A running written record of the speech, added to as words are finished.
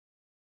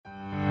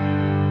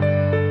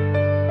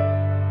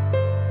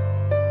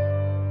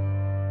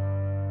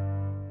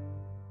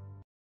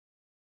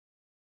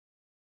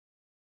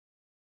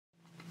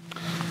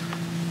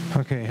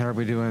Okay, how are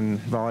we doing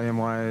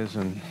volume-wise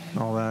and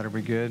all that? Are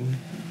we good?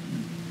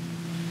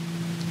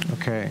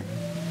 Okay,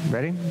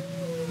 ready?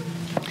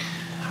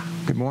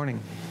 Good morning.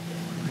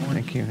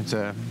 Thank you. It's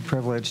a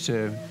privilege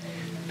to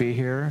be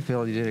here. I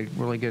feel you did a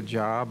really good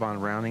job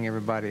on rounding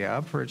everybody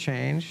up for a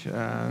change. You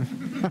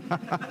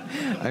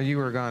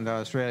were gone to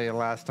Australia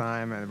last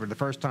time, and the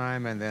first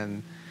time, and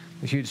then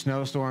the huge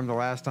snowstorm the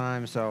last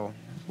time. So,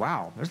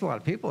 wow, there's a lot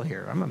of people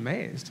here. I'm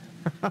amazed.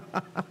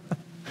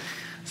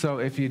 So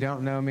if you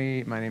don't know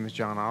me, my name is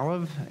John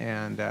Olive,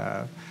 and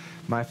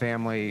my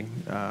family,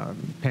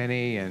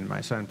 Penny and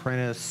my son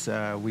Prentice,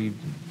 we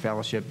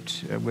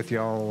fellowshipped with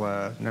y'all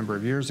a number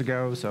of years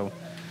ago. So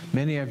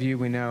many of you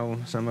we know,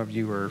 some of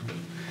you are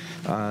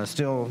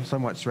still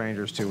somewhat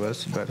strangers to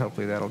us, but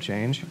hopefully that'll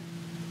change.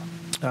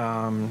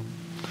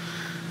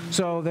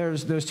 So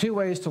there's two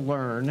ways to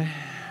learn.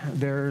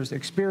 There's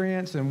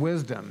experience and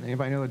wisdom.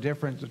 Anybody know the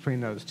difference between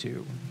those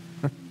two?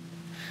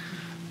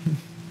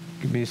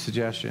 Give me a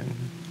suggestion.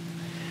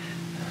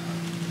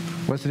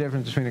 What's the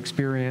difference between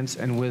experience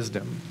and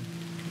wisdom?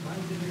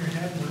 One's in your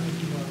head, one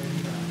is you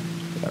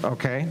already know.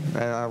 Okay,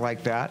 I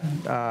like that.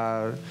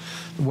 The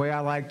way I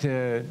like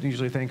to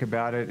usually think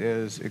about it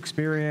is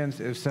experience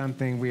is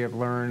something we have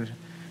learned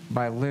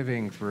by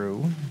living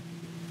through.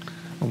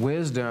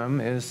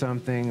 Wisdom is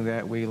something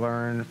that we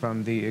learn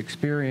from the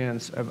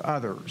experience of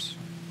others.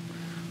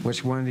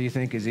 Which one do you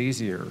think is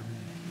easier?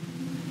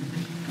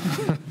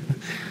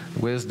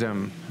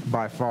 Wisdom,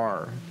 by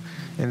far.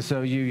 And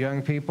so you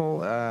young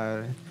people,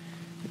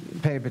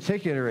 pay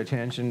particular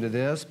attention to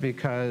this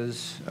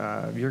because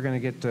you're going to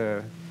get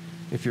to,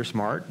 if you're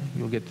smart,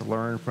 you'll get to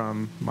learn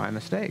from my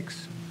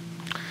mistakes.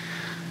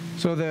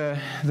 So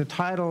the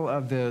title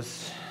of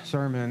this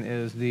sermon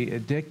is The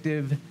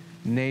Addictive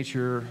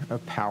Nature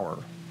of Power.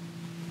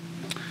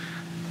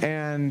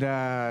 And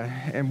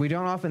we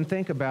don't often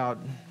think about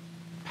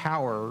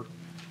power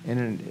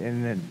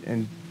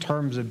in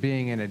terms of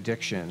being an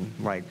addiction,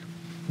 like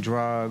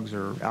drugs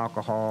or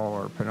alcohol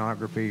or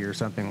pornography or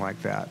something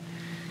like that.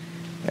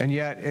 And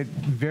yet it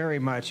very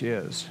much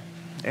is.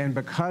 And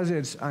because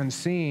it's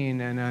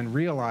unseen and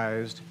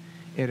unrealized,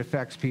 it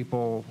affects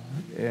people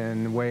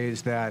in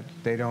ways that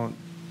they're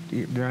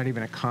not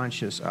even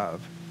conscious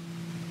of.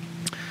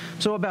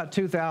 So about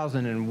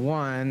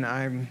 2001,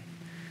 I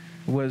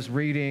was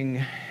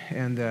reading,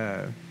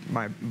 and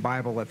my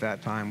Bible at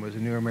that time was a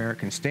New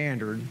American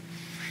Standard,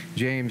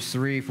 James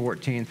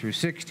 3:14 through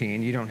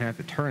 16. You don't have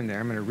to turn there.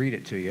 I'm going to read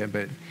it to you.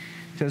 But it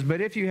says,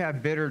 "But if you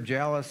have bitter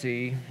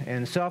jealousy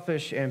and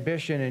selfish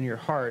ambition in your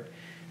heart,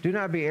 do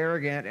not be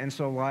arrogant and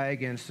so lie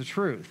against the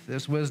truth.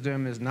 This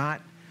wisdom is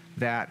not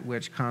that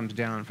which comes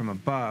down from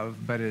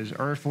above, but is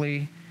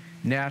earthly,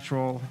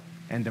 natural,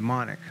 and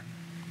demonic.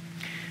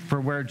 For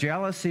where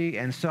jealousy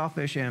and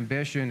selfish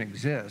ambition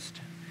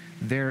exist,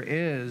 there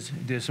is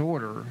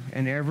disorder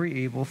and every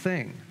evil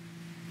thing."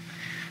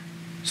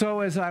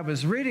 So as I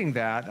was reading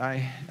that,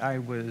 I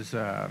was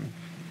a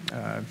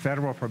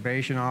federal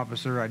probation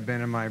officer. I'd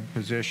been in my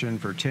position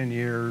for 10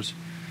 years.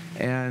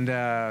 And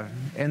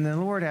the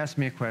Lord asked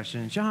me a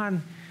question,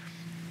 "John,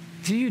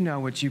 do you know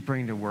what you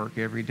bring to work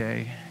every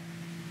day?"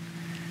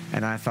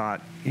 And I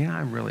thought,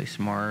 I'm really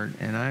smart,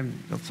 and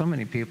so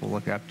many people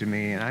look up to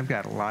me, and I've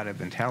got a lot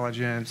of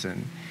intelligence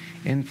and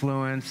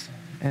influence.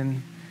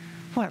 And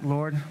what,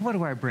 Lord? What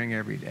do I bring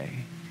every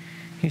day?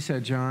 He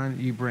said, "John,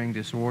 you bring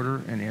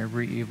disorder and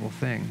every evil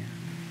thing."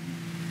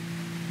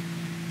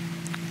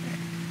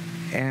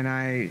 And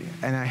I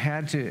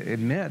had to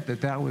admit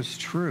that was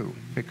true,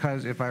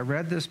 because if I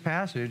read this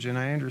passage and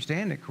I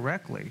understand it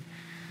correctly,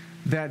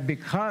 that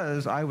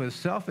because I was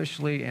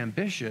selfishly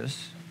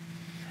ambitious,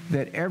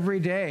 that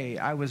every day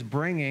I was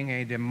bringing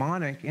a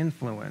demonic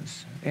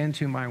influence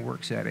into my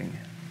work setting.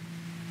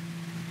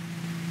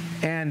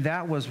 And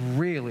that was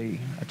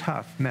really a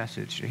tough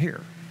message to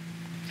hear.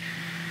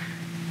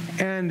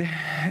 And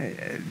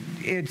I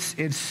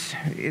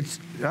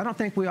don't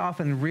think we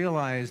often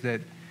realize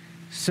that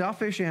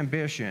selfish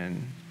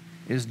ambition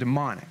is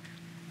demonic.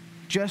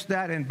 Just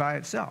that and by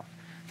itself.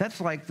 That's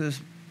like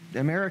this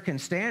American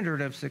standard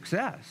of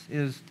success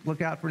is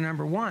look out for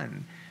number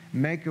one,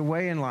 make a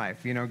way in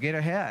life, get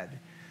ahead.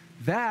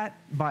 That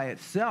by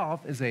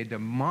itself is a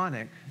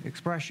demonic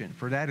expression,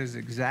 for that is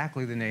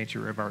exactly the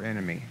nature of our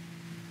enemy.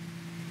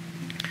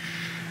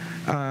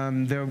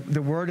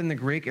 The word in the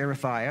Greek,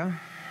 erythia,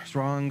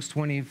 Strong's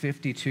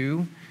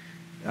 2052,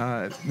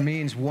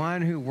 means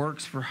one who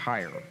works for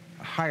hire,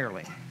 a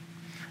hireling.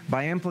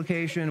 By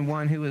implication,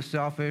 one who is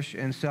selfish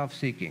and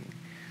self-seeking.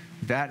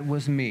 That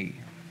was me.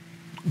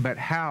 But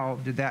how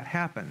did that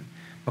happen?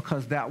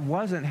 Because that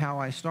wasn't how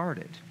I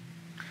started.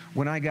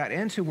 When I got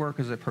into work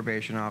as a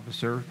probation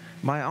officer,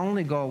 my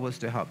only goal was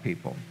to help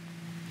people.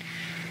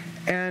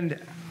 And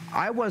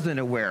I wasn't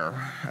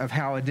aware of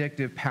how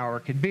addictive power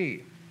could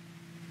be.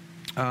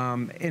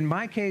 In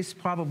my case,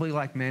 probably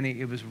like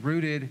many, it was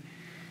rooted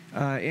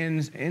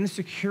in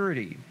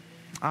insecurity.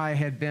 I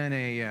had been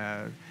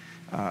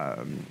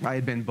I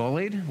had been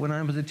bullied when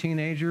I was a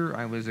teenager.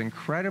 I was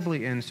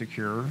incredibly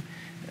insecure.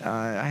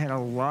 I had a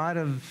lot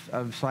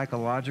of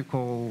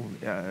psychological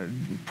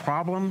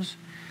problems.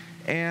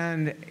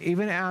 And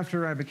even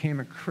after I became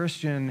a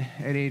Christian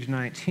at age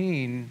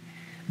 19,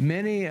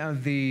 many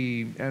of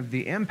the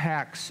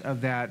impacts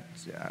of that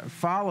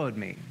followed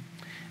me,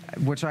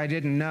 which I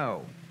didn't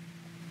know.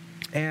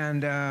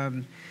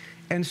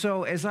 And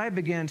so as I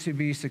began to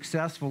be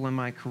successful in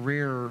my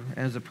career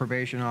as a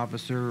probation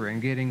officer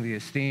and getting the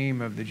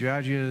esteem of the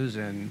judges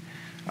and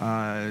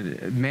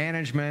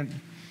management,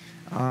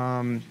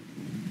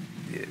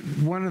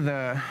 one of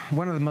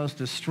the most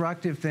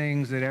destructive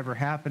things that ever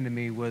happened to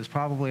me was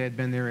probably I'd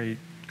been there a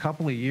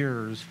couple of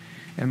years,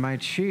 and my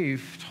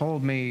chief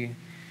told me,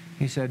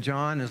 he said,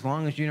 "John, as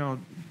long as you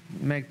don't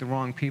make the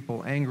wrong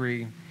people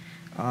angry,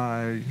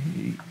 I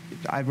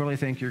really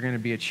think you're going to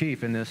be a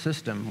chief in this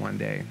system one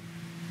day."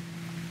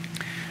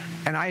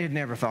 And I had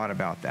never thought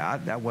about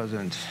that. That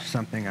wasn't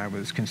something I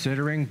was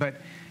considering.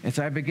 But as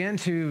I began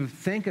to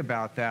think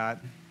about that,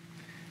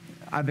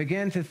 I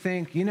began to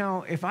think,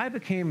 if I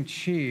became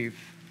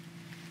chief,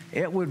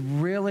 it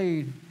would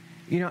really,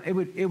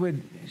 it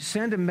would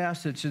send a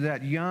message to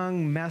that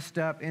young, messed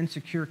up,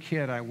 insecure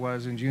kid I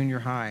was in junior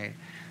high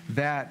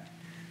that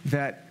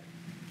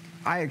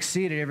I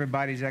exceeded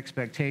everybody's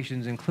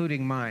expectations,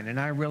 including mine, and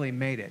I really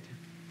made it.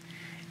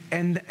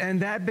 And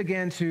that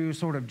began to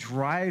sort of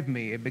drive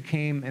me. It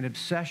became an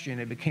obsession.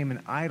 It became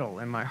an idol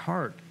in my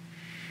heart.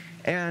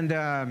 And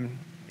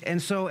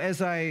so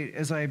as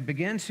I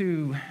began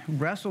to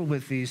wrestle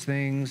with these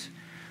things,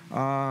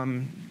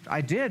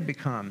 I did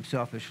become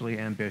selfishly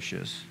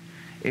ambitious.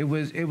 It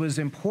was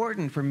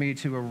important for me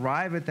to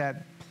arrive at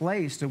that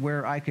place to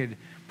where I could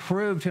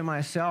prove to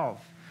myself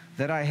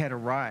that I had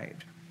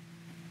arrived.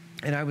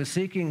 And I was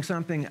seeking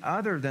something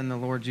other than the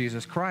Lord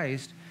Jesus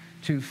Christ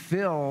to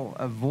fill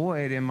a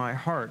void in my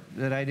heart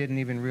that I didn't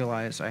even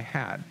realize I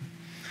had.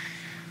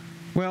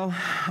 Well,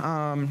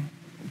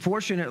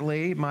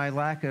 fortunately, my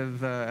lack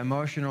of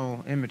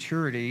emotional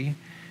immaturity,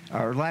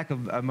 or lack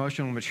of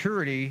emotional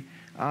maturity,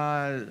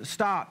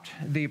 stopped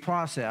the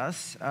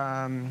process.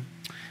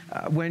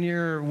 When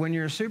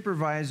your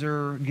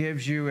supervisor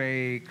gives you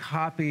a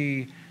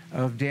copy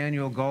of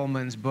Daniel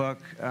Goleman's book,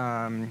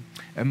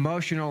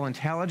 Emotional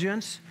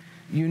Intelligence,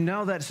 you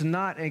know that's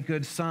not a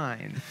good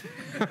sign.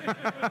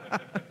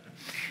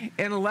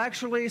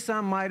 Intellectually,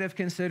 some might have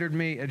considered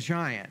me a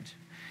giant.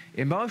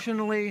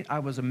 Emotionally, I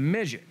was a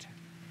midget.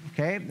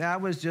 Okay? I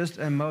was just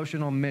an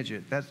emotional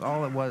midget. That's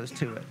all it was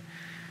to it.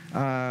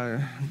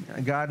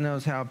 God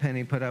knows how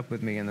Penny put up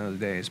with me in those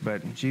days,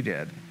 but she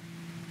did.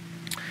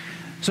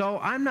 So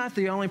I'm not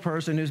the only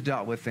person who's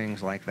dealt with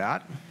things like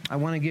that. I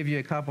want to give you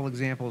a couple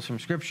examples from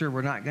Scripture.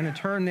 We're not going to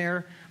turn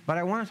there, but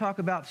I want to talk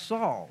about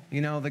Saul,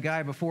 the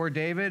guy before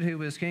David who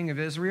was king of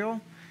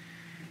Israel.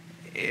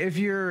 If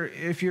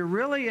you're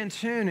really in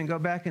tune and go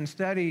back and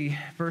study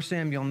 1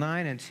 Samuel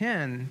 9 and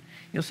 10,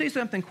 you'll see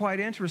something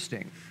quite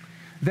interesting.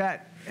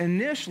 That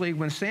initially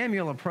when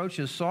Samuel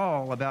approaches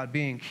Saul about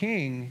being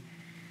king,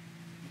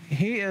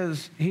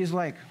 he's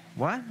like,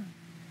 "What?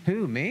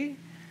 Who, me?"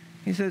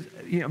 He says,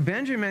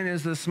 Benjamin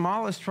is the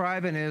smallest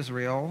tribe in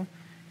Israel,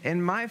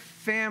 and my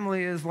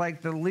family is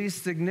like the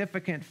least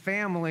significant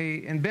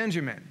family in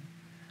Benjamin.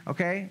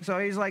 Okay? So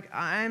he's like,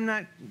 I'm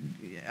not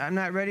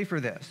ready for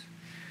this.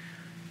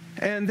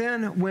 And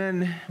then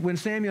when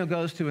Samuel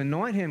goes to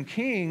anoint him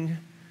king,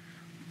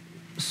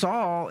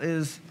 Saul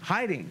is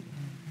hiding.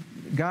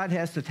 God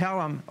has to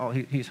tell him,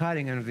 he's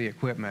hiding under the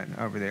equipment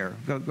over there.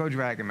 Go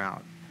drag him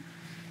out.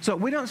 So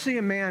we don't see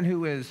a man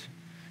who is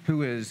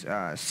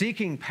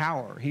seeking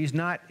power. He's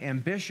not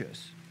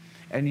ambitious.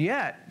 And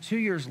yet, 2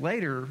 years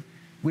later,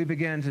 we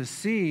begin to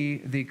see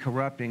the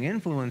corrupting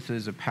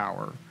influences of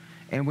power.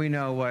 And we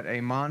know what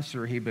a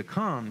monster he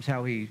becomes,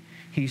 how he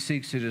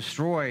seeks to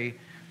destroy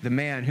the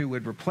man who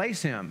would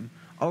replace him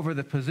over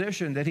the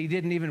position that he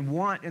didn't even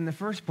want in the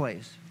first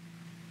place.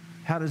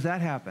 How does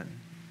that happen?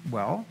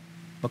 Well,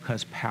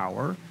 because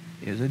power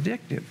is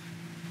addictive.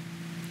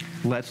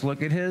 Let's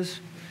look at his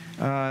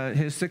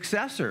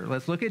successor.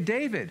 Let's look at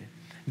David.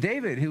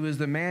 David, who is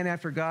the man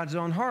after God's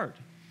own heart.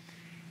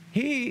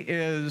 He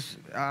is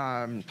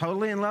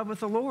totally in love with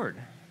the Lord.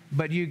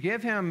 But you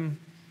give him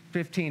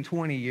 15,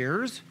 20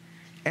 years,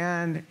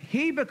 and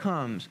he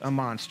becomes a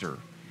monster.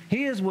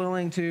 He is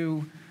willing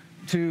to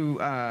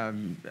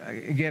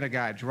get a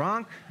guy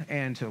drunk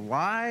and to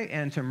lie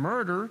and to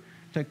murder,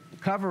 to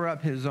cover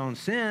up his own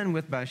sin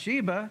with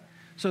Bathsheba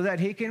so that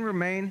he can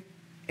remain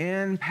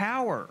in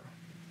power.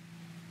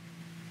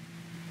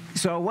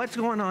 So what's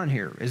going on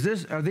here?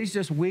 Are these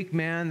just weak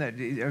men?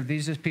 Are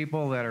these just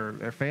people that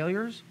are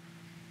failures?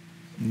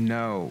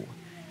 No.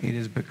 It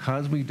is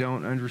because we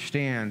don't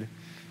understand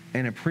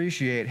and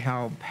appreciate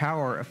how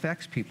power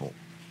affects people.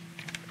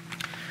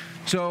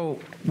 So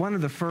one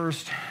of the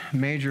first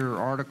major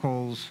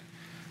articles,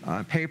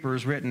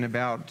 papers written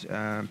about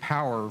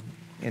power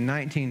in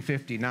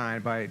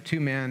 1959 by two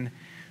men,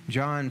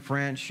 John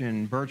French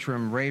and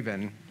Bertram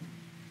Raven,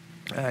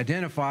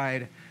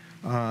 identified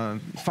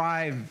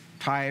 5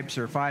 types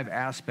or 5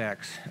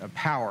 aspects of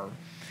power.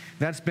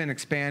 That's been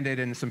expanded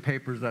in some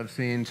papers I've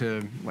seen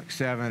to like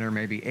 7 or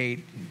maybe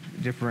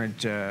 8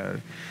 different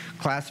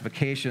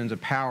classifications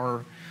of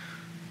power.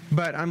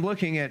 But I'm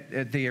looking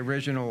at the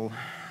original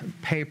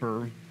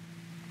paper,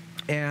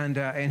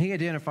 and he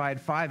identified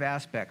 5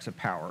 aspects of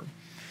power.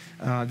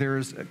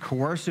 There's a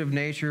coercive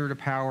nature to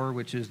power,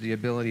 which is the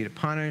ability to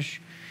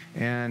punish,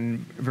 and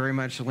very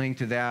much linked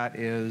to that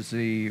is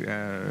the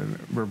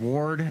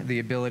reward, the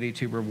ability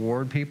to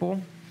reward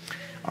people.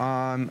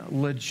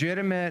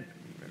 Legitimate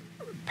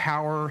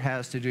power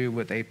has to do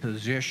with a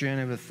position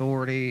of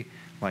authority,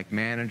 like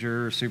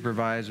manager,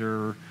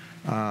 supervisor,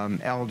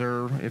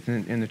 elder, if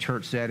in the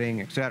church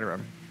setting, etc.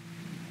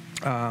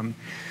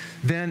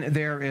 Then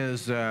there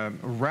is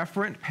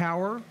referent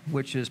power,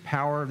 which is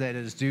power that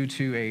is due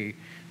to a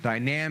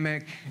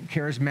dynamic,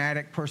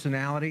 charismatic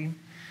personality.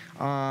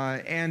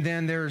 And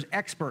then there's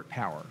expert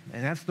power,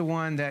 and that's the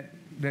one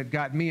that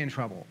got me in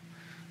trouble,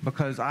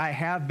 because I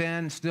have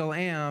been, still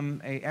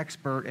am, an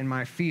expert in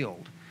my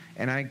field,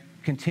 and I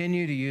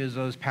continue to use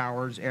those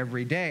powers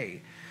every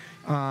day.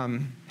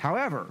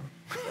 However,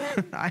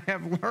 I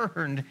have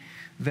learned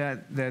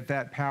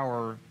that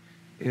power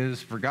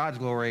is for God's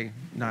glory,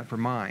 not for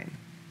mine,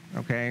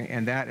 okay?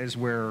 And that is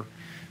where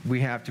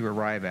we have to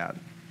arrive at.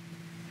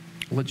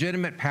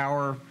 Legitimate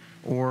power,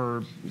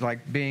 or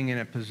like being in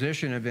a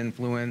position of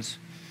influence,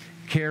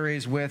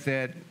 carries with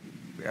it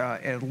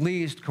at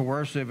least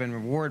coercive and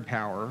reward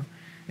power.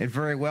 It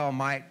very well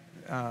might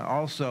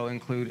also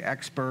include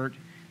expert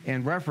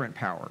and referent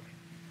power.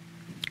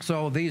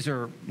 So these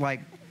are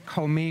like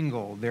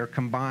commingled, they're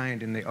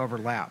combined and they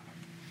overlap.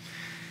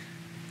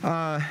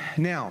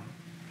 Now,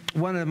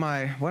 one of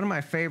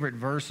my favorite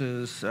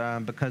verses,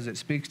 because it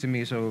speaks to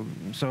me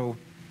so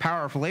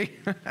powerfully,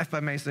 if I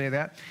may say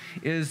that,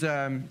 is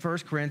 1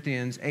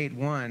 Corinthians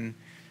 8:1,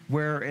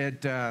 where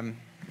it, in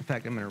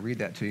fact, I'm going to read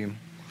that to you.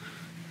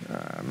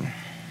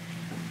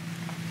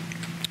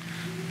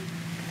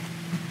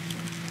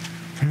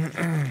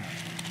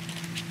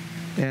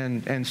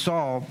 And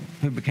Saul,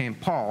 who became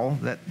Paul,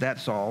 that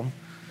Saul,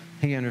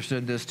 he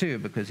understood this too,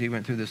 because he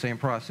went through the same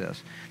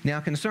process. Now,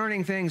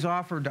 concerning things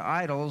offered to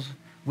idols,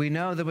 we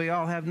know that we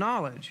all have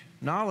knowledge.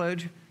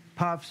 Knowledge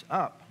puffs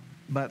up,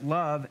 but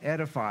love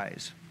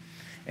edifies.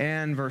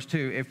 And verse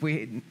 2,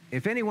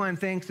 if anyone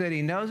thinks that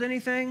he knows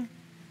anything,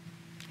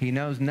 he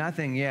knows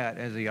nothing yet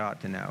as he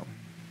ought to know.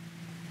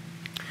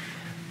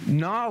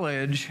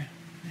 Knowledge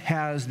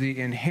has the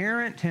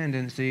inherent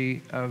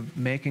tendency of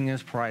making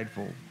us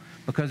prideful,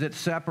 because it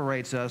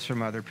separates us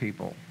from other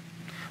people.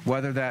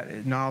 Whether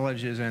that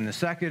knowledge is in the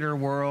secular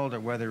world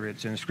or whether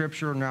it's in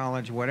scriptural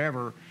knowledge,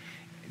 whatever,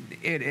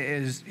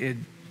 it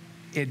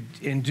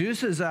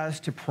induces us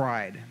to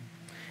pride.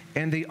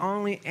 And the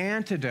only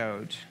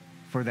antidote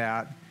for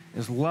that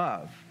is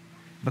love,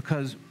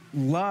 because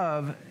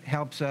love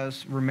helps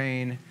us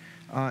remain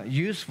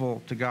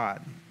useful to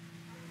God.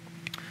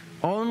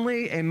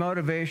 Only a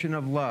motivation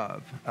of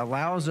love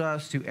allows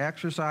us to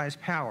exercise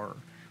power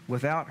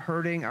without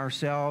hurting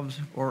ourselves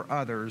or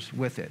others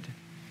with it.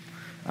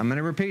 I'm going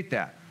to repeat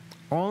that.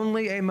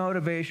 Only a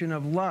motivation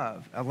of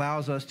love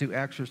allows us to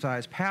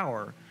exercise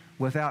power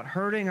without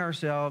hurting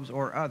ourselves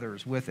or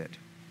others with it.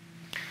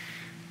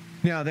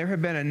 Now, there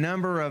have been a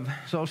number of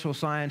social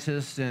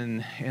scientists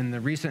in the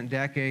recent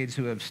decades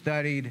who have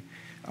studied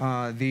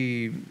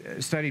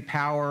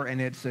power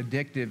and its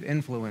addictive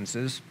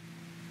influences.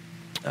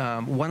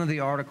 One of the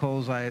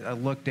articles I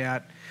looked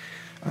at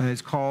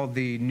is called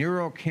 "The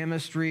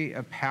Neurochemistry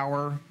of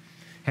Power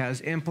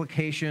Has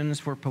Implications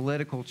for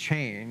Political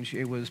Change."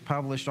 It was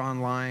published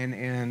online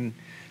in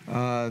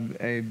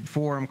a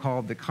forum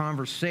called The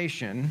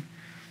Conversation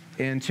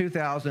in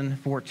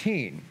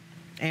 2014.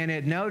 And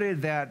it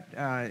noted that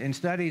in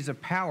studies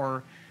of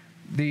power,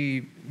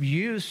 the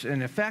use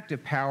and effect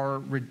of power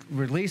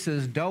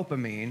releases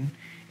dopamine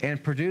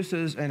and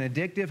produces an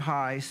addictive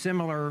high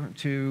similar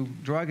to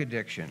drug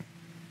addiction.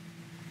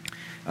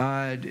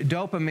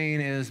 Dopamine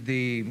is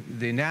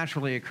the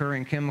naturally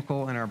occurring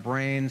chemical in our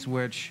brains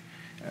which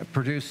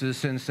produces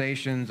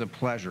sensations of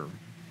pleasure.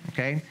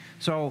 Okay?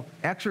 So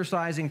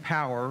exercising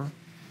power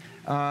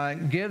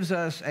gives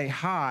us a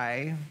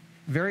high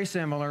very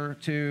similar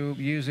to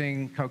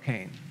using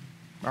cocaine.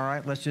 All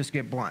right? Let's just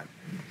get blunt.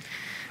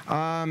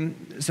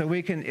 So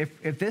we can,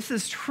 if this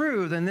is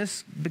true, then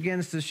this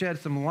begins to shed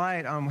some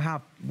light on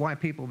why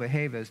people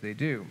behave as they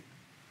do.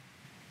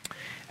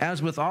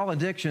 As with all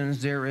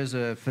addictions, there is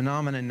a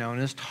phenomenon known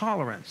as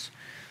tolerance.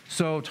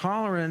 So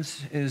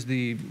tolerance is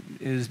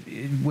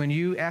when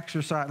you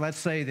exercise. Let's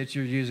say that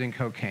you're using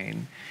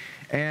cocaine,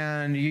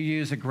 and you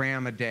use 1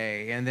 gram a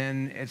day, and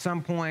then at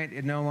some point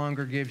it no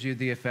longer gives you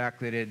the effect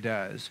that it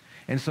does,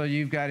 and so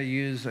you've got to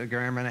use 1.5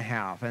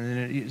 grams,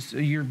 and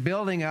then you're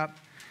building up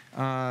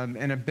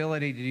an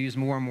ability to use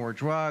more and more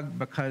drug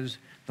because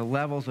the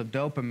levels of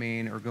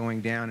dopamine are going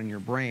down in your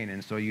brain,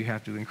 and so you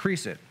have to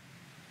increase it.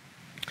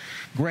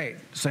 Great.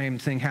 Same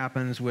thing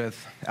happens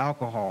with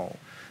alcohol,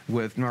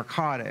 with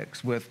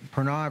narcotics, with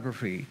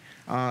pornography,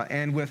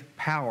 and with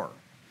power.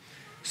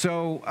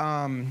 So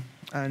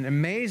an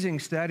amazing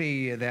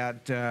study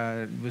that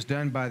was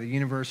done by the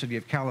University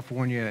of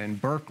California in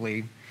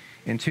Berkeley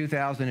in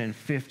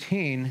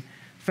 2015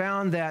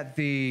 found that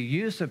the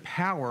use of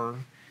power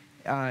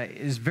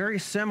is very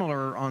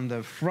similar on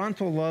the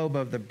frontal lobe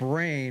of the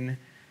brain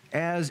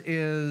as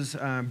is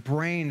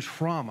brain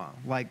trauma,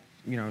 like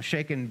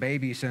shaken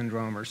baby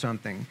syndrome or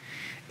something,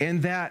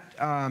 in that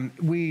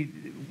we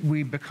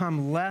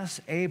become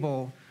less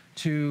able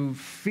to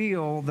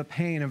feel the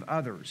pain of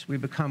others. We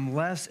become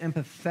less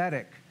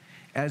empathetic.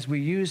 As we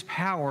use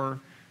power,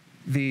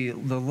 the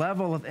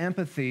level of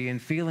empathy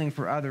and feeling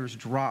for others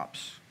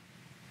drops.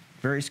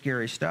 Very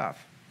scary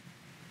stuff.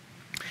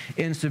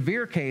 In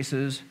severe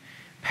cases,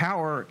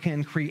 power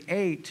can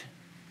create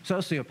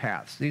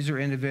sociopaths. These are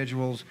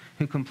individuals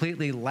who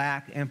completely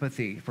lack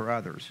empathy for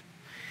others.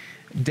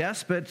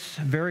 Despots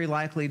very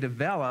likely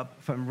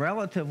develop from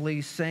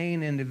relatively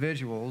sane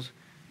individuals.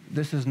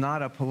 This is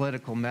not a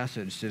political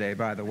message today,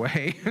 by the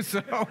way,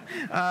 so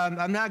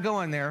I'm not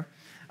going there,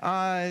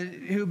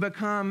 who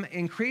become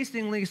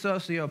increasingly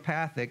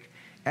sociopathic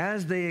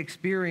as they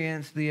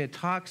experience the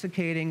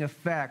intoxicating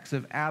effects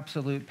of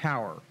absolute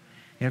power.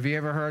 Have you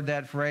ever heard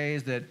that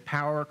phrase that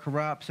power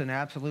corrupts and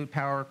absolute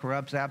power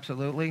corrupts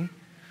absolutely?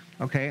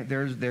 Okay,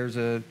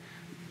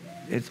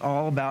 it's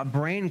all about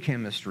brain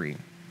chemistry.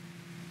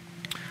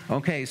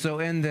 Okay, so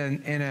in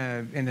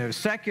a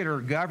secular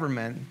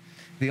government,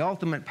 the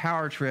ultimate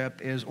power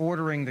trip is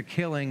ordering the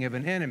killing of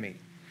an enemy.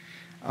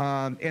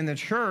 In the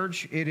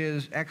church, it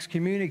is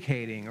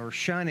excommunicating or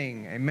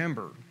shunning a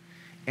member,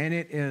 and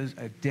it is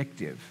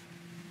addictive.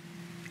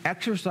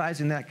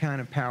 Exercising that kind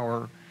of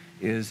power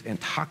is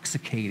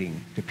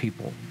intoxicating to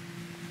people.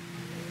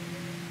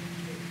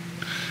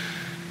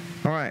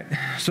 All right,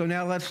 so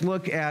now let's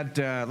look at,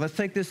 let's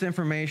take this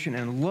information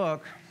and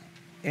look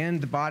in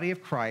the body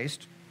of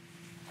Christ.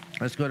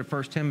 Let's go to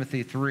 1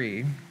 Timothy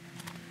 3.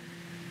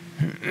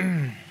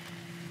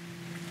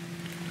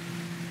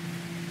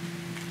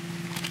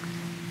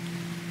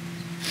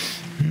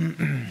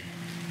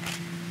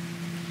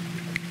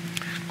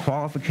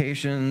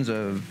 Qualifications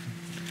of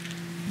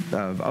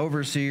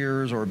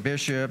overseers or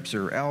bishops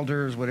or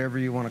elders, whatever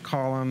you want to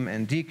call them,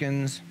 and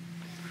deacons.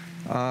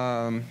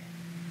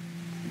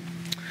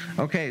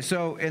 Okay,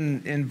 so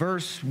in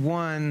verse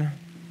 1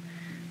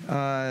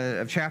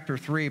 of chapter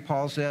 3,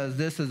 Paul says,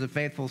 "This is a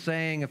faithful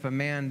saying, if a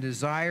man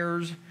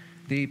desires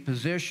the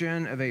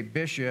position of a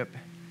bishop,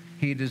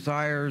 he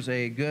desires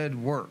a good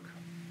work."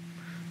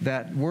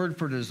 That word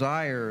for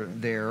desire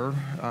there,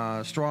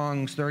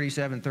 Strong's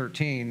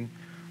 3713,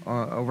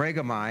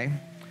 oregamai,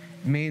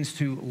 means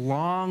to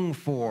long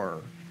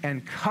for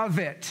and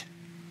covet.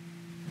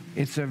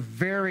 It's a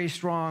very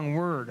strong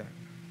word.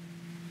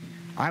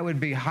 I would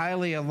be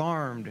highly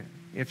alarmed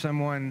if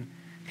someone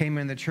came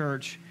in the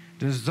church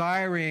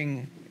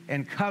desiring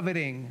and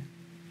coveting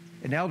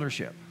an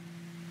eldership.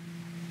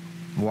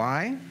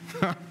 Why?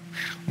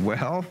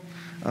 Well,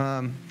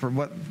 for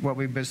what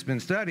we've just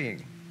been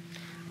studying.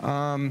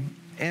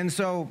 And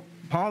so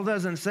Paul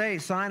doesn't say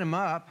sign him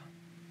up.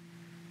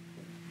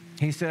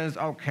 He says,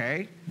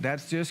 okay,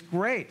 that's just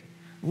great.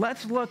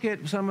 Let's look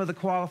at some of the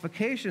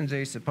qualifications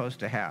he's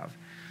supposed to have.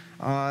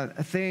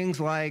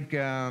 Things like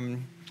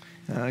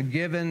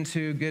given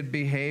to good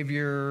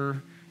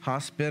behavior,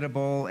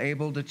 hospitable,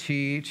 able to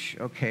teach,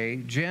 okay,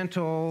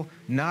 gentle,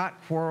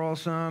 not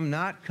quarrelsome,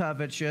 not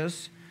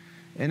covetous.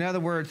 In other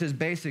words, his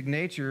basic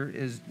nature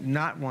is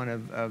not one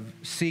of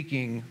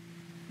seeking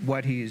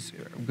what he's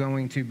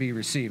going to be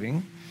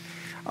receiving.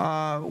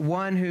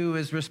 One who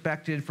is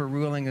respected for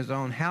ruling his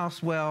own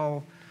house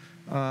well,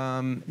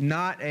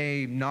 not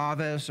a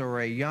novice or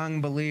a young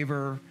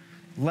believer,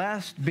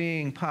 lest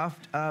being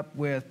puffed up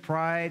with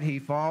pride he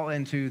fall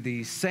into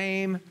the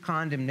same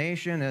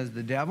condemnation as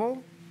the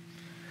devil.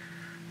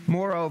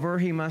 Moreover,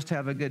 he must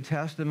have a good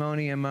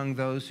testimony among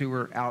those who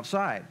are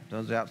outside,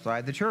 those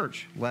outside the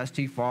church, lest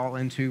he fall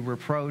into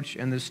reproach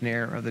and the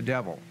snare of the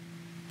devil.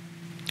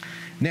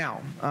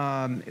 Now,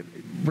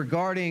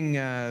 regarding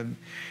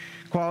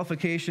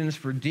qualifications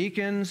for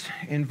deacons,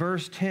 in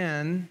verse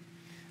 10,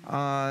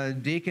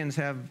 deacons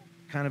have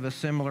kind of a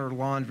similar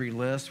laundry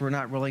list. We're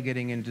not really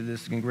getting into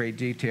this in great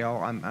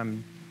detail.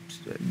 I'm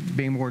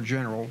being more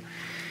general.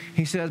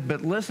 He says,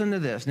 but listen to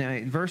this. Now,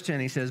 in verse 10,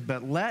 he says,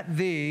 but let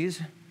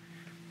these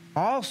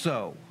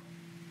also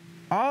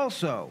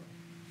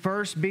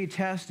first be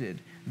tested,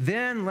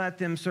 then let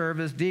them serve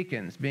as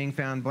deacons, being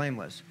found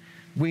blameless.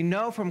 We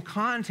know from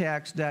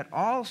context that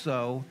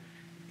also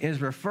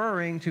is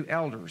referring to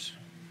elders.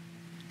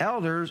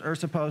 Elders are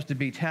supposed to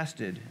be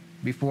tested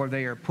before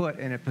they are put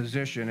in a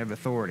position of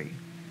authority.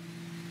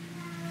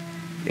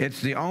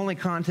 It's the only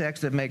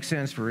context that makes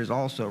sense for is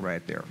also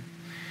right there.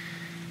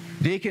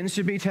 Deacons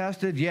should be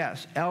tested,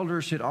 yes.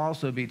 Elders should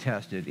also be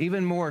tested.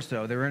 Even more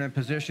so, they're in a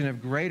position of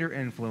greater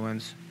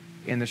influence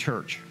in the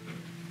church.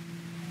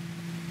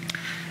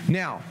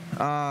 Now,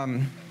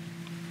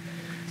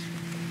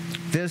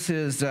 this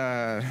is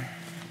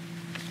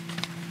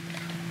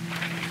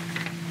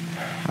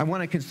I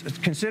want to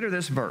consider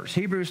this verse,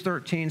 Hebrews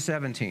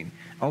 13:17.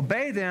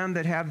 Obey them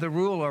that have the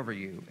rule over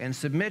you, and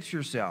submit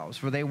yourselves,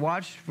 for they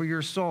watch for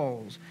your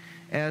souls,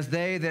 as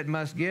they that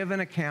must give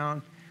an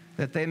account,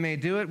 that they may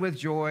do it with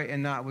joy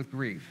and not with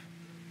grief.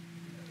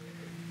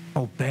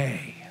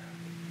 Obey.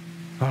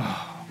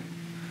 Oh.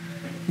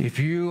 If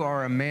you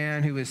are a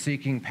man who is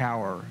seeking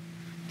power,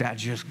 that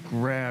just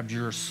grabbed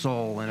your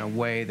soul in a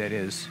way that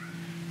is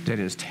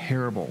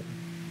terrible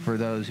for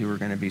those who are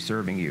going to be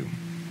serving you.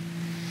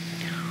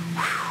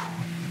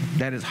 Whew.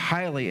 That is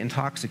highly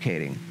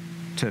intoxicating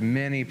to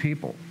many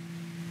people.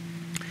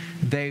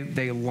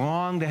 They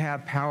long to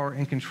have power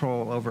and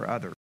control over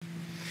others.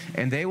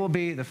 And they will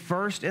be the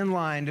first in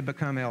line to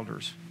become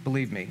elders.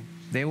 Believe me.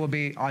 They will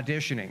be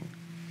auditioning.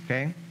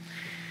 Okay?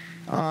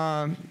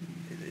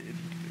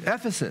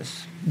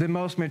 Ephesus, the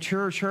most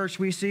mature church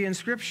we see in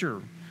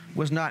Scripture,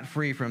 was not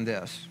free from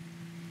this.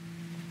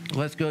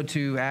 Let's go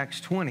to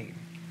Acts 20.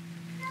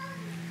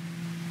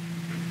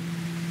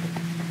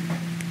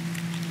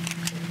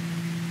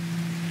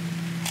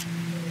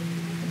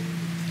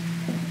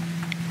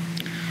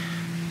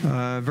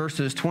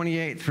 Verses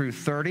 28 through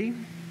 30.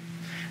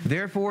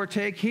 Therefore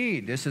take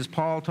heed. This is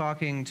Paul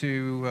talking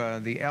to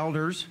the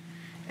elders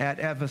at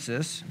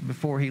Ephesus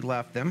before he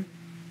left them.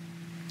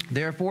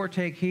 Therefore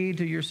take heed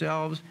to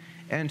yourselves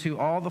and to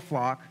all the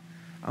flock,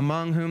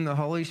 among whom the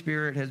Holy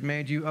Spirit has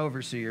made you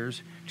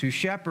overseers, to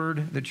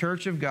shepherd the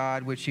church of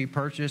God, which he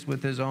purchased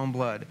with his own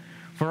blood.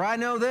 For I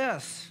know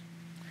this,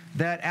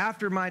 that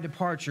after my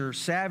departure,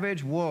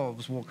 savage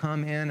wolves will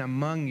come in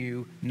among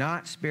you,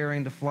 not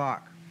sparing the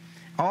flock.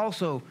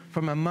 Also,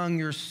 from among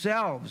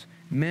yourselves,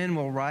 men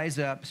will rise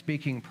up,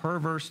 speaking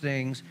perverse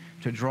things,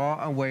 to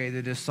draw away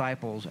the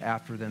disciples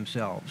after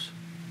themselves.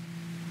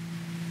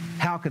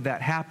 How could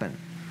that happen?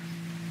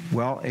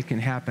 Well, it can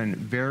happen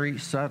very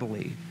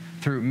subtly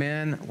through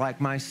men like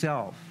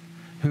myself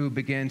who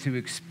begin to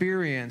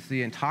experience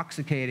the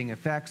intoxicating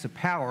effects of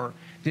power,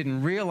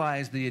 didn't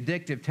realize the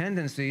addictive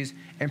tendencies,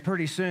 and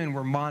pretty soon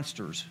were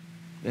monsters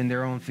in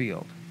their own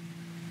field.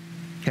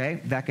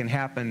 Okay? That can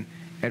happen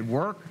at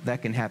work,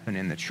 that can happen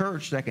in the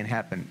church, that can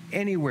happen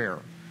anywhere,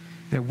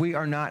 that we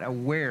are not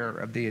aware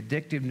of the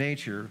addictive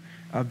nature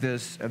of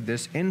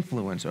this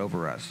influence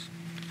over us.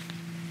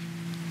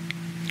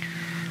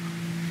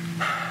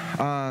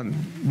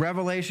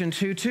 Revelation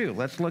 2:2.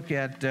 Let's look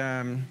at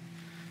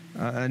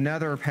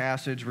another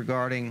passage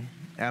regarding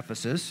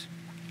Ephesus.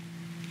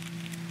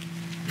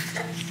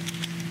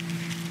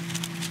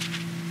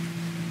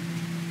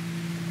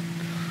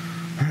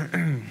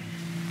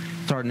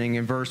 Starting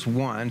in verse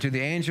 1. To the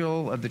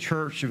angel of the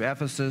church of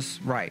Ephesus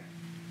write,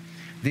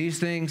 these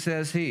things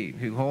says he,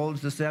 who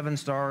holds the 7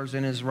 stars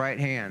in his right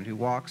hand, who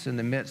walks in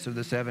the midst of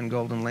the 7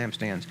 golden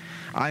lampstands.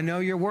 I know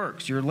your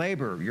works, your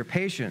labor, your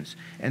patience,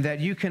 and that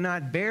you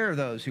cannot bear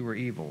those who are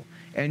evil.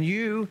 And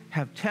you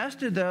have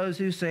tested those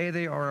who say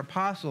they are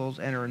apostles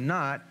and are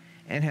not,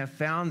 and have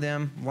found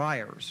them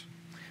liars.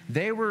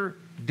 They were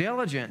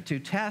diligent to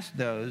test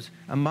those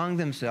among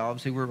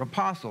themselves who were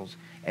apostles,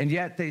 and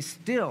yet they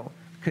still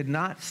could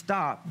not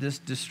stop this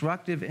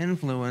destructive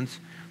influence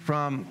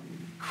from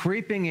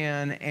creeping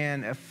in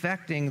and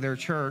affecting their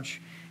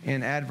church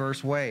in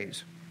adverse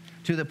ways,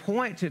 to the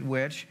point at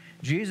which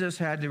Jesus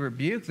had to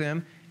rebuke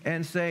them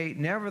and say,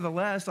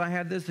 nevertheless, I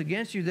have this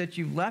against you, that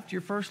you've left your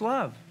first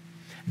love.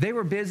 They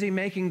were busy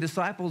making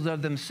disciples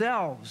of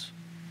themselves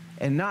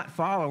and not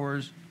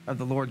followers of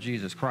the Lord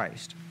Jesus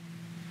Christ.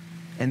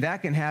 And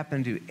that can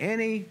happen to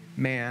any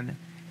man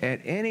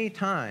at any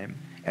time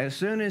as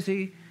soon as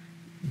he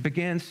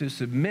begins to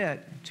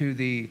submit to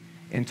the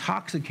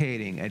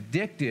intoxicating,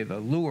 addictive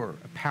allure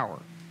of power.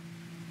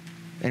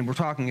 And we're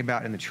talking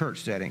about in the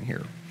church setting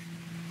here.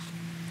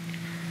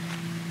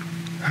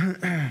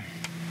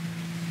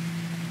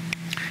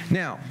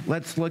 Now,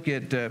 let's look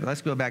at,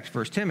 let's go back to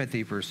 1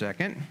 Timothy for a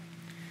second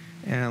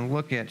and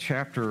look at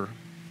chapter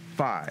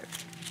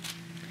 5.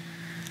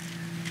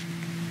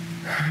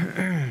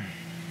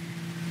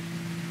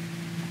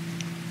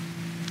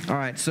 All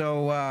right,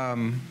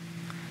 so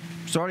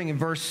starting in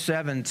verse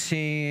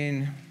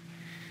 17,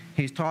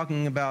 he's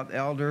talking about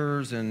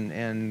elders,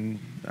 and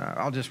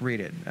I'll just read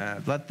it.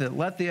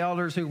 Let the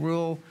elders who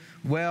rule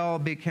well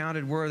be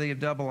counted worthy of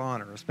double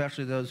honor,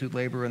 especially those who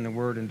labor in the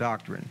word and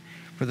doctrine.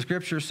 For the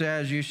Scripture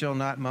says, you shall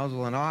not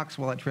muzzle an ox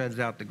while it treads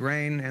out the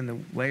grain, and the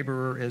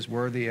laborer is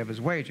worthy of his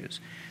wages.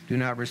 Do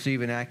not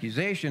receive an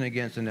accusation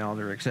against an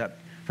elder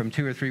except from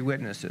 2 or 3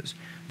 witnesses.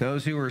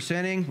 Those who are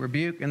sinning,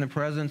 rebuke in the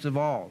presence of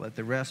all, that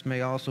the rest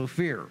may also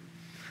fear.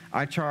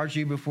 I charge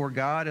you before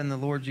God and the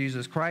Lord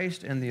Jesus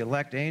Christ and the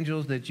elect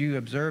angels that you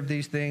observe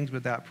these things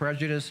without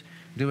prejudice,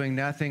 doing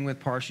nothing with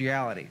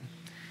partiality.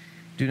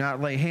 Do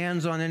not lay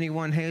hands on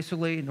anyone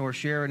hastily, nor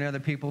share in other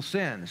people's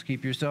sins.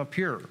 Keep yourself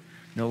pure.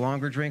 No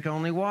longer drink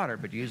only water,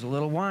 but use a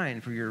little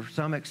wine for your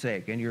stomach's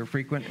sake and your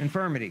frequent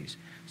infirmities.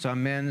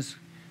 Some men's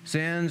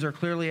sins are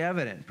clearly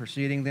evident,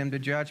 preceding them to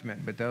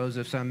judgment, but those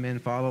of some men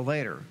follow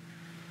later.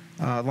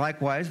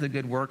 Likewise, the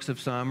good works of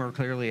some are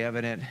clearly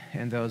evident,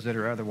 and those that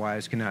are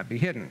otherwise cannot be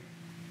hidden.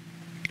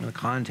 The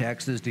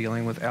context is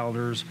dealing with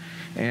elders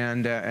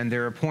and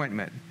their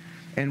appointment.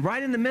 And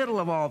right in the middle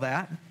of all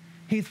that,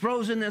 he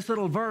throws in this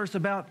little verse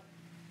about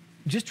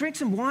just drink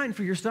some wine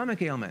for your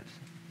stomach ailments.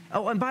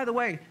 Oh, and by the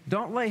way,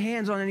 don't lay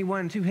hands on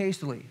anyone too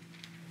hastily.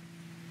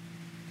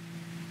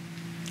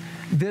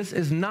 This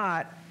is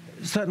not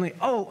suddenly,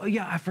 oh,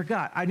 yeah, I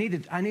forgot. I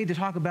need to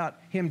talk about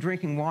him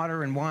drinking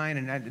water and wine.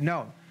 And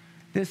no,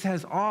 this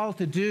has all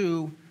to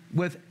do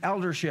with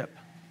eldership.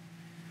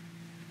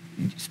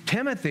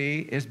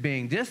 Timothy is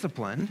being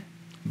disciplined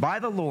by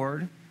the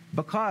Lord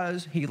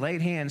because he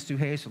laid hands too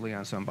hastily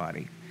on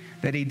somebody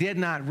that he did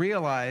not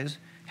realize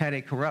had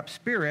a corrupt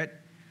spirit,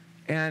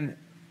 and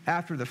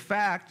after the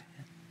fact,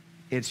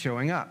 it's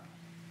showing up.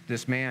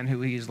 This man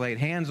who he's laid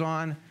hands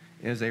on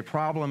is a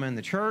problem in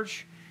the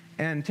church,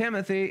 and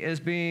Timothy is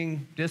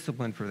being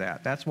disciplined for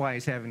that. That's why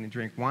he's having to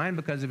drink wine,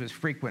 because of his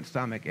frequent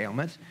stomach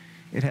ailments.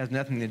 It has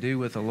nothing to do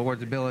with the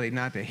Lord's ability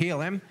not to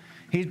heal him.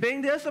 He's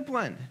being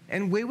disciplined,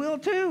 and we will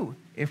too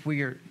if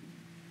we are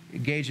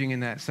engaging in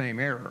that same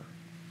error.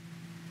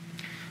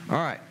 All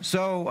right,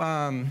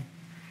 so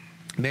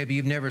maybe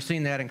you've never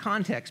seen that in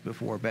context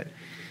before, but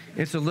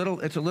it's a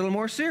little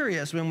more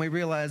serious when we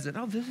realize that,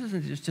 oh, this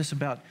isn't just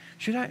about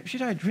should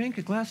I drink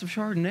a glass of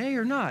Chardonnay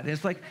or not?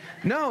 It's like,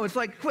 no, it's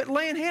like quit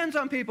laying hands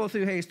on people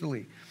too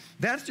hastily.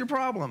 That's your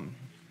problem.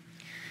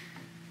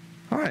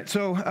 All right,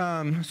 so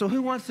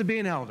who wants to be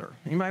an elder?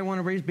 Anybody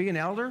want to be an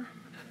elder?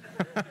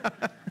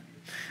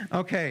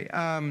 Okay,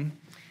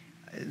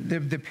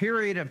 the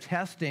period of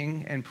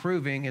testing and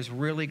proving is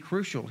really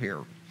crucial here.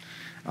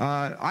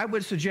 I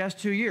would suggest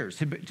 2 years.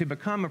 To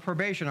become a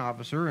probation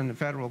officer in the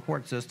federal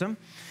court system,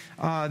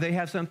 they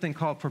have something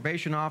called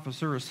probation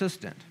officer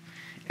assistant.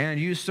 And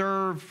you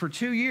serve for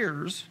 2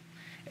 years,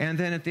 and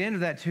then at the end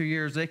of that 2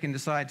 years, they can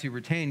decide to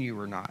retain you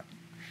or not.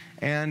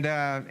 And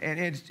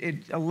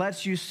it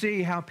lets you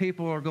see how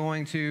people are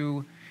going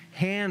to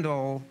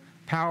handle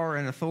power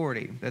and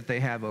authority that they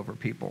have over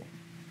people.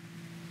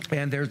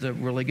 And there's a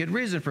really good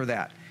reason for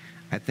that.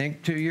 I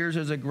think 2 years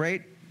is a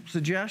great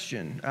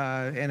suggestion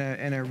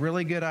and a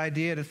really good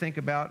idea to think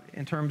about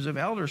in terms of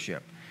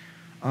eldership.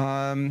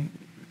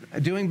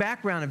 Doing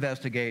background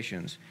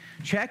investigations,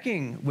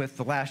 checking with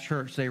the last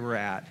church they were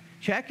at,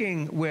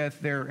 checking with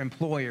their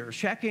employers,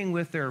 checking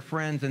with their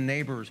friends and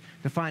neighbors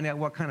to find out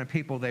what kind of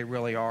people they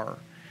really are.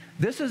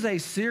 This is a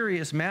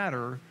serious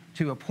matter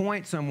to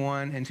appoint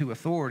someone into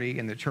authority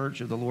in the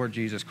church of the Lord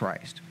Jesus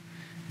Christ.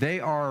 They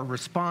are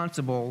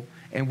responsible,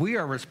 and we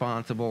are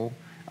responsible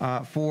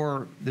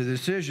for the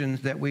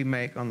decisions that we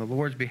make on the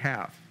Lord's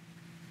behalf.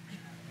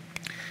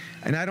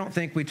 And I don't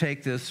think we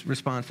take this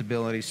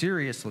responsibility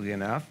seriously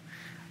enough,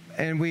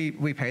 and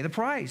we pay the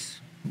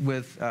price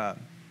with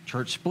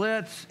church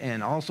splits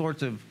and all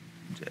sorts of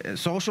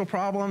social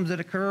problems that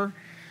occur.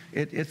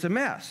 It's a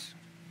mess.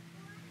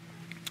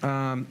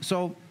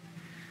 So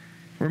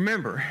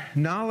remember,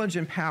 knowledge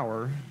and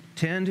power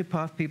tend to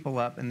puff people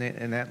up, and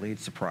that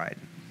leads to pride.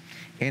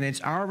 And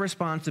it's our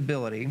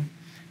responsibility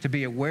to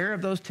be aware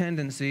of those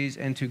tendencies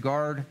and to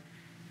guard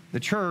the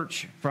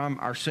church from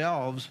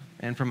ourselves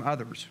and from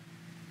others.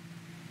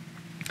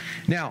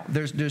 Now,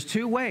 there's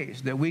 2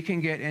 ways that we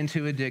can get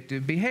into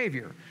addictive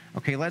behavior.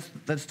 Okay,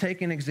 let's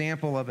take an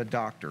example of a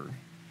doctor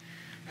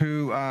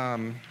who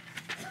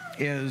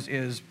he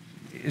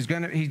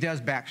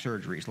does back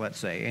surgeries, let's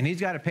say, and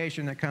he's got a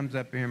patient that comes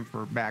up to him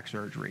for back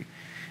surgery,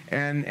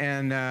 and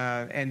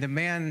the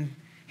man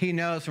he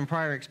knows from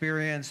prior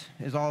experience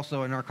is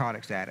also a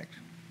narcotics addict.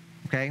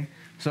 Okay,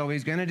 so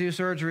he's going to do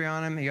surgery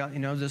on him. He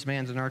knows this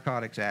man's a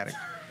narcotics addict.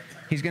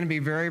 He's going to be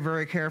very,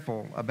 very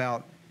careful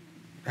about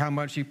how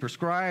much he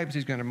prescribes.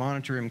 He's going to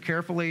monitor him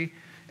carefully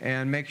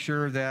and make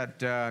sure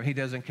that he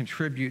doesn't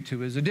contribute to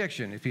his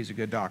addiction if he's a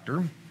good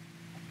doctor.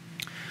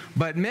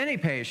 But many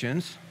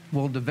patients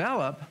will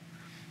develop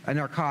a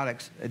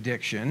narcotics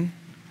addiction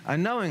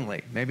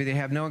unknowingly. Maybe they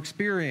have no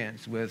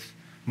experience with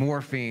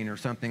morphine or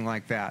something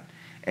like that.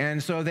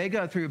 And so they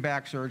go through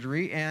back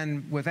surgery,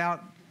 and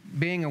without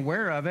being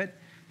aware of it,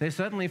 they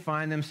suddenly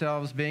find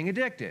themselves being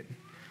addicted.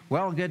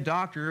 Well, a good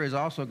doctor is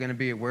also going to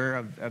be aware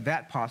of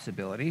that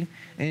possibility,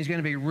 and he's going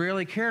to be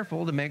really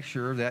careful to make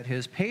sure that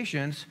his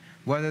patients,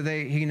 whether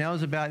he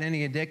knows about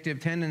any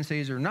addictive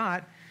tendencies or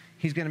not,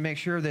 he's going to make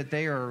sure that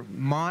they are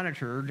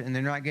monitored and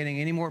they're not getting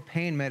any more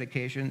pain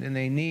medication than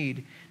they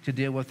need to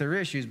deal with their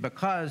issues,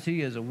 because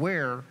he is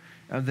aware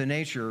of the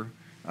nature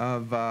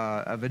of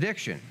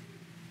addiction.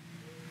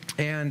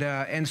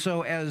 And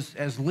so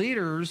as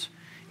leaders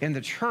in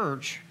the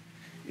church,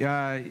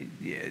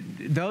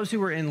 those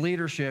who are in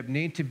leadership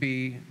need to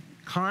be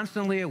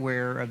constantly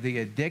aware of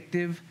the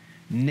addictive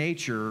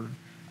nature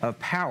of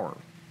power,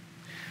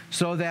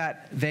 so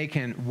that they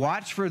can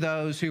watch for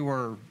those who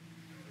are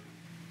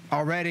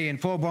already in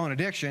full-blown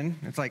addiction.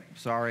 It's like,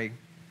 sorry,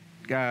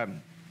 go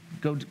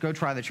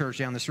try the church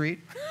down the street.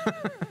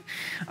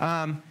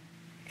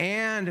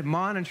 And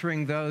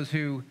monitoring those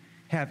who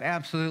have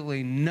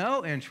absolutely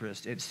no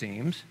interest, it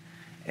seems,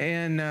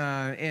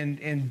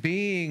 in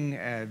being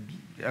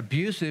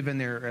abusive in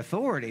their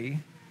authority,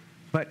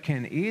 but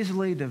can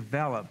easily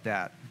develop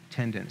that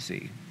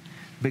tendency.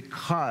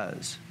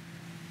 because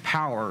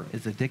power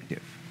is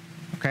addictive.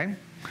 Okay?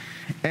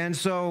 And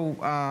so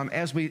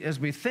as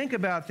we think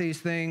about these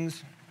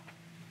things,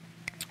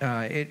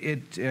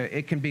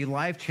 it can be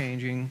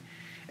life-changing.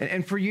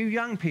 And for you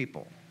young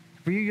people,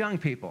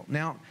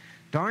 now,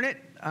 darn it,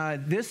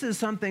 this is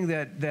something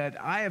that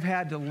I have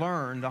had to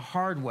learn the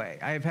hard way.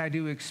 I have had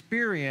to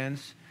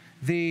experience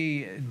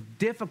the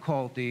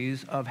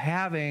difficulties of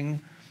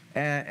having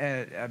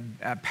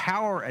a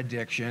power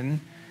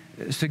addiction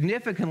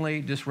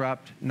significantly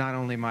disrupt not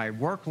only my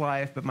work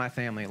life, but my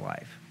family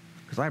life.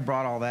 Because I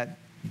brought all that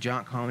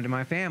junk home to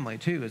my family,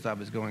 too, as I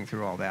was going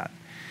through all that.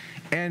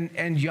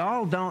 And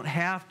y'all don't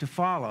have to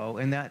follow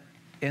in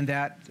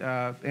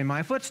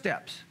my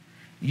footsteps.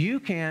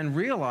 You can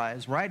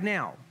realize right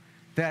now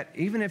that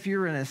even if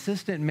you're an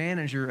assistant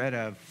manager at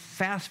a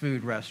fast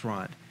food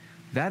restaurant,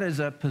 that is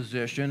a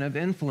position of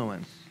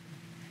influence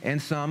and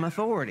some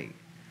authority.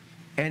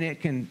 And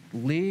it can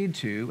lead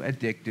to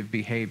addictive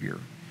behavior,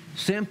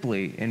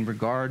 simply in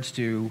regards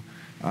to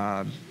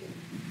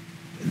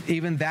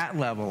even that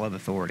level of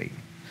authority.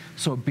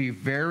 So be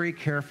very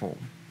careful.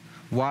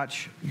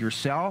 Watch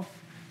yourself,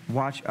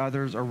 watch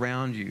others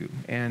around you,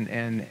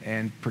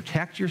 and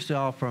protect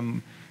yourself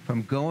from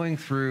going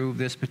through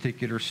this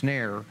particular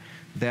snare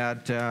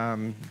that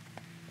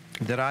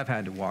I've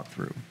had to walk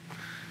through.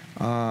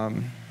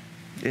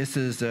 This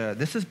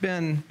has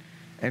been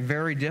a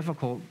very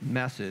difficult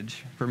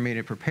message for me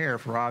to prepare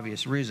for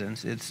obvious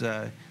reasons. It's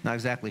not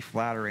exactly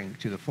flattering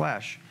to the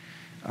flesh,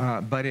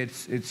 but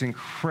it's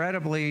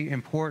incredibly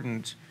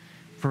important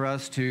for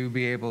us to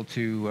be able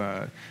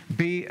to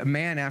be a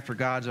man after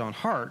God's own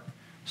heart,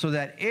 so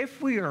that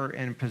if we are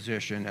in a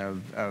position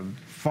of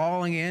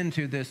falling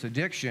into this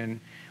addiction,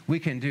 we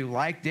can do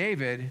like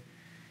David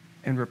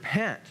and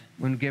repent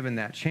when given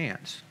that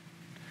chance,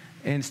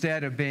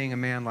 instead of being a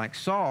man like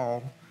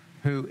Saul,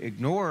 who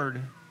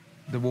ignored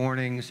the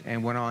warnings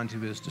and went on to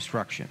his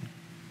destruction.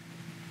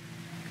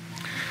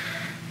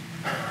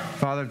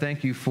 Father,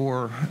 thank you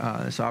for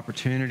this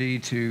opportunity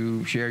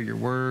to share your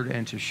word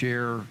and to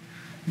share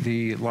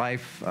the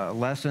life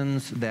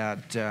lessons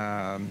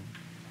that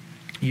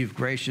you've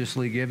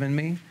graciously given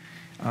me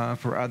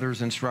for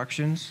others'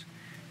 instructions.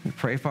 We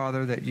pray,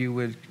 Father, that you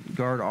would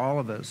guard all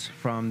of us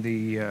from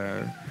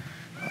the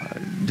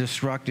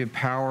destructive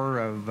power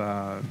of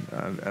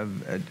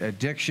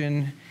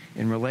addiction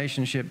in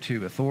relationship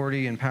to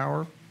authority and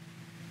power.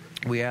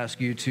 We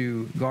ask you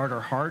to guard our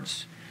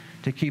hearts,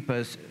 to keep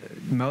us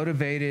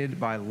motivated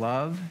by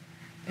love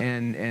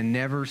and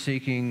never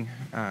seeking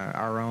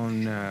our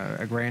own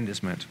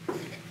aggrandizement.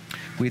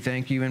 We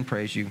thank you and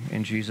praise you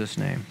in Jesus'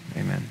 name.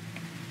 Amen.